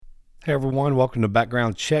Hey everyone, welcome to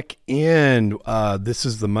Background Check In. This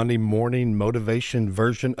is the Monday morning motivation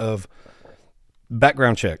version of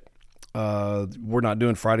Background Check. We're not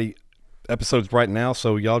doing Friday episodes right now,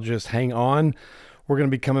 so y'all just hang on. We're going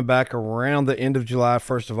to be coming back around the end of July,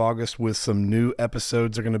 1st of August with some new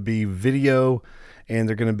episodes. They're going to be video and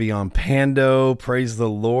they're going to be on Pando. Praise the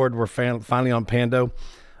Lord. We're finally on Pando.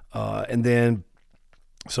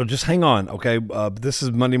 So just hang on, okay? This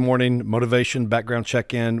is Monday morning motivation, background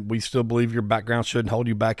check-in. We still believe your background shouldn't hold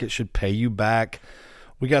you back. It should pay you back.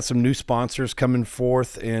 We got some new sponsors coming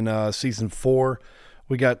forth in season 4.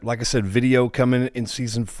 We got, like I said, video coming in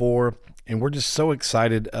season 4, and we're just so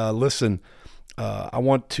excited. Listen, I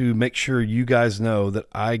want to make sure you guys know that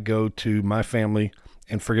I go to my family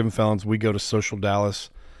and Forgiven Felons. We go to Social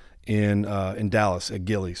Dallas in Dallas at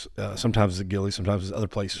Gillies. Sometimes it's at Gillies, sometimes it's other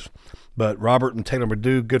places. But Robert and Taylor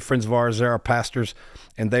Madu, good friends of ours, they're our pastors,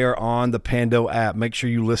 and they are on the Pando app. Make sure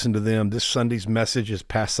you listen to them. This Sunday's message is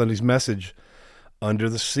past Sunday's message. Under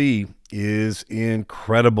the Sea is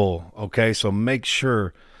incredible. Okay, so make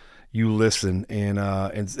sure you listen and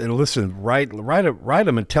listen. Write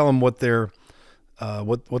them and tell them what they're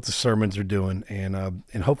what the sermons are doing,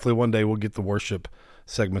 and hopefully one day we'll get the worship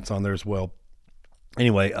segments on there as well.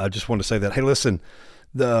 Anyway, I just want to say that. Hey, listen,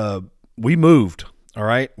 we moved. All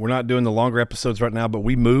right. We're not doing the longer episodes right now, but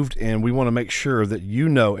we moved, and we want to make sure that you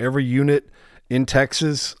know every unit in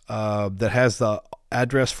Texas that has the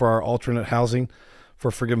address for our alternate housing for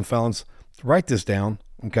Forgiven Felons. Write this down.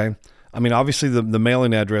 Okay. I mean, obviously the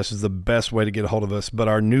mailing address is the best way to get a hold of us, but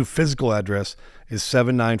our new physical address is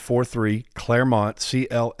 7943 Claremont,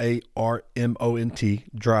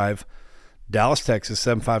 Clarmont Drive, Dallas, Texas,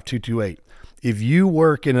 75228. If you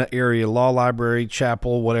work in an area, law library,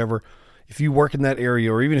 chapel, whatever, if you work in that area,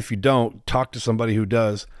 or even if you don't, talk to somebody who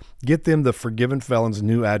does. Get them the Forgiven Felons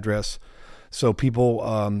new address so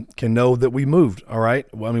people can know that we moved, all right?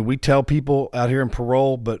 Well, I mean, we tell people out here in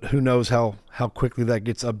parole, but who knows how quickly that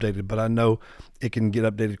gets updated. But I know it can get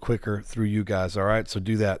updated quicker through you guys, all right? So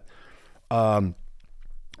do that.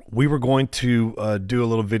 We were going to do a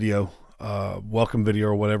little video, welcome video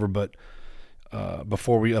or whatever, but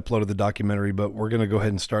before we uploaded the documentary, but we're going to go ahead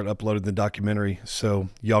and start uploading the documentary. So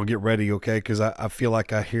y'all get ready, okay? Because I feel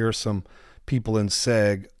like I hear some people in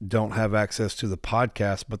SEG don't have access to the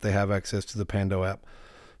podcast, but they have access to the Pando app.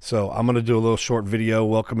 So I'm going to do a little short video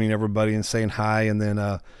welcoming everybody and saying hi, and then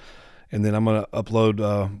I'm going to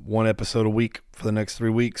upload one episode a week for the next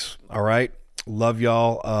 3 weeks. All right? Love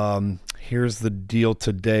y'all. Here's the deal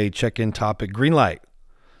today. Check-in topic, green light.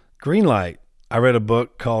 Green light. I read a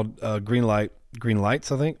book called Green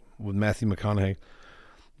Lights, I think, with Matthew McConaughey.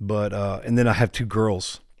 But and then I have 2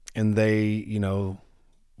 girls, and they,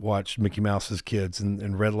 watched Mickey Mouse as kids,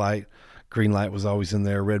 and red light, green light was always in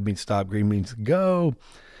there. Red means stop, green means go.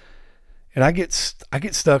 And I get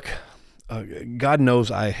stuck. God knows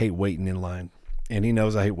I hate waiting in line, and He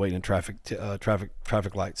knows I hate waiting in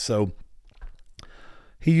traffic lights. So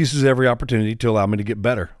He uses every opportunity to allow me to get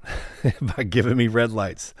better by giving me red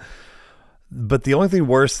lights. But the only thing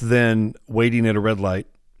worse than waiting at a red light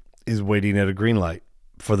is waiting at a green light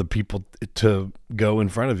for the people to go in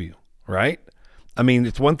front of you, right? I mean,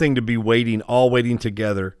 it's one thing to be all waiting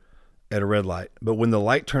together at a red light, but when the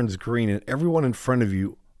light turns green and everyone in front of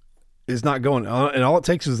you is not going, and all it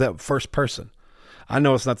takes is that first person. I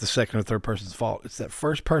know it's not the second or third person's fault. It's that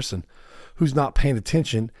first person who's not paying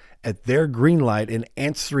attention at their green light and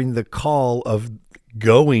answering the call of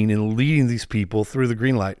going and leading these people through the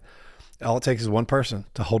green light. All it takes is one person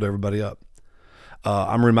to hold everybody up.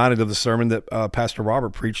 I'm reminded of the sermon that Pastor Robert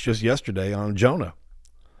preached just yesterday on Jonah.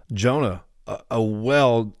 Jonah, a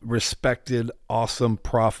well-respected, awesome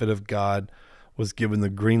prophet of God, was given the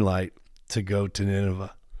green light to go to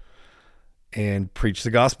Nineveh and preach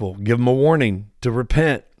the gospel, give him a warning to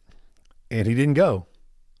repent, and he didn't go.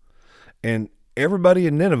 And everybody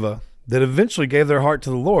in Nineveh that eventually gave their heart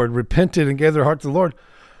to the Lord, repented and gave their heart to the Lord,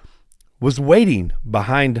 was waiting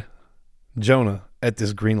behind Jonah at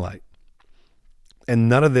this green light. And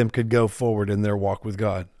none of them could go forward in their walk with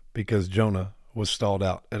God because Jonah was stalled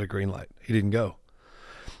out at a green light. He didn't go.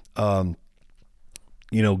 God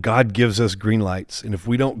gives us green lights, and if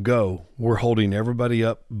we don't go, we're holding everybody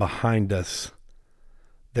up behind us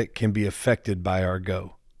that can be affected by our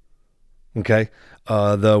go. Okay?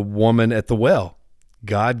 The woman at the well,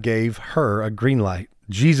 God gave her a green light.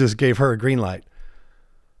 Jesus gave her a green light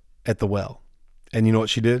at the well. And you know what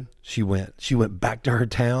she did? She went back to her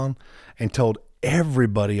town and told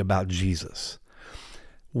everybody about Jesus.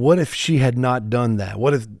 What if she had not done that?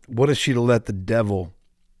 What if she'd have let the devil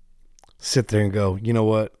sit there and go, you know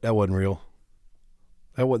what? That wasn't real.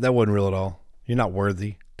 That wasn't real at all. You're not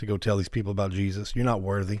worthy to go tell these people about Jesus. You're not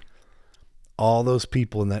worthy. All those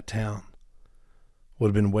people in that town would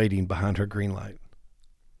have been waiting behind her green light.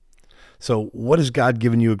 So what has God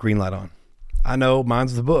given you a green light on? I know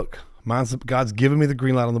mine's the book. God's given me the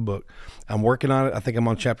green light on the book. I'm working on it. I think I'm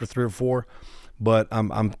on chapter 3 or 4, but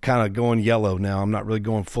I'm kind of going yellow now. I'm not really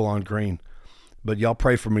going full on green. But y'all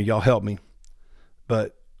pray for me. Y'all help me.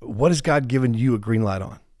 But what has God given you a green light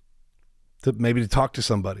on? Maybe to talk to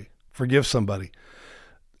somebody, forgive somebody,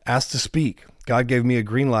 ask to speak. God gave me a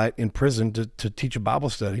green light in prison to teach a Bible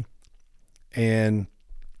study. And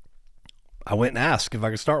I went and asked if I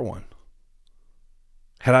could start one.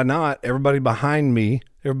 Had I not, everybody behind me,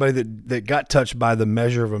 everybody that got touched by the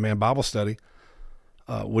Measure of a Man Bible study,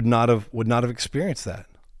 would not have experienced that.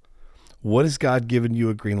 What has God given you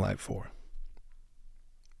a green light for?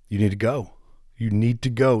 You need to go. You need to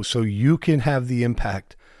go so you can have the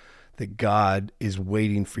impact that God is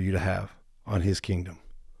waiting for you to have on his kingdom.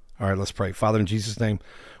 All right, let's pray. Father, in Jesus' name,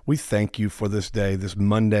 we thank you for this day, this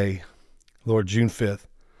Monday, Lord, June 5th.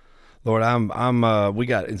 Lord, we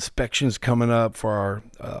got inspections coming up for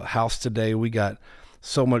our house today. We got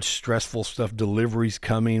so much stressful stuff, deliveries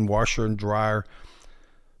coming, washer and dryer.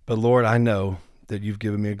 But Lord, I know that you've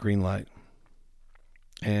given me a green light.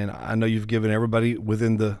 And I know you've given everybody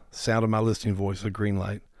within the sound of my listening voice a green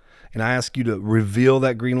light. And I ask you to reveal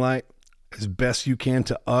that green light as best you can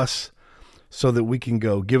to us so that we can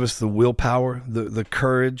go. Give us the willpower, the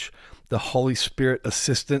courage, the Holy Spirit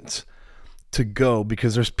assistance to go,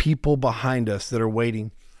 because there's people behind us that are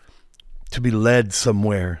waiting to be led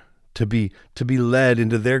somewhere, to be led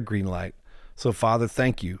into their green light. So Father,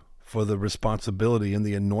 thank you for the responsibility and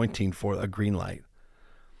the anointing for a green light.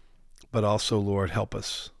 But also, Lord, help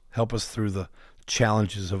us through the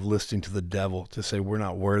challenges of listening to the devil to say we're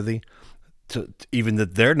not worthy, to even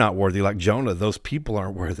that they're not worthy, like Jonah. Those people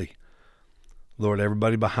aren't worthy. Lord,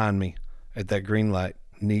 everybody behind me at that green light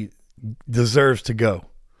deserves to go.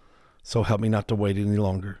 So help me not to wait any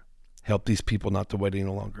longer. Help these people not to wait any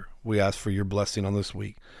longer. We ask for your blessing on this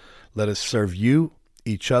week. Let us serve you,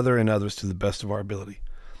 each other, and others to the best of our ability.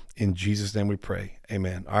 In Jesus' name we pray.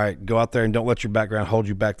 Amen. All right, go out there and don't let your background hold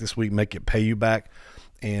you back this week. Make it pay you back.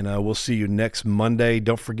 And we'll see you next Monday.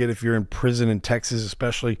 Don't forget, if you're in prison in Texas,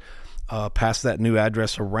 especially, pass that new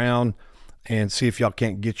address around and see if y'all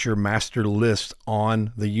can't get your master list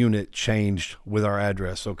on the unit changed with our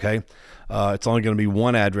address, okay? It's only going to be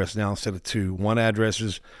one address now instead of two. One address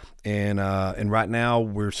is, and right now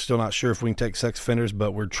we're still not sure if we can take sex offenders,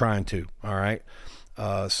 but we're trying to, all right?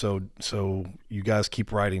 So you guys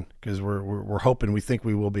keep writing, because we're hoping, we think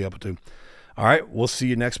we will be able to. All right, we'll see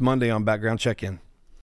you next Monday on Background Check-In.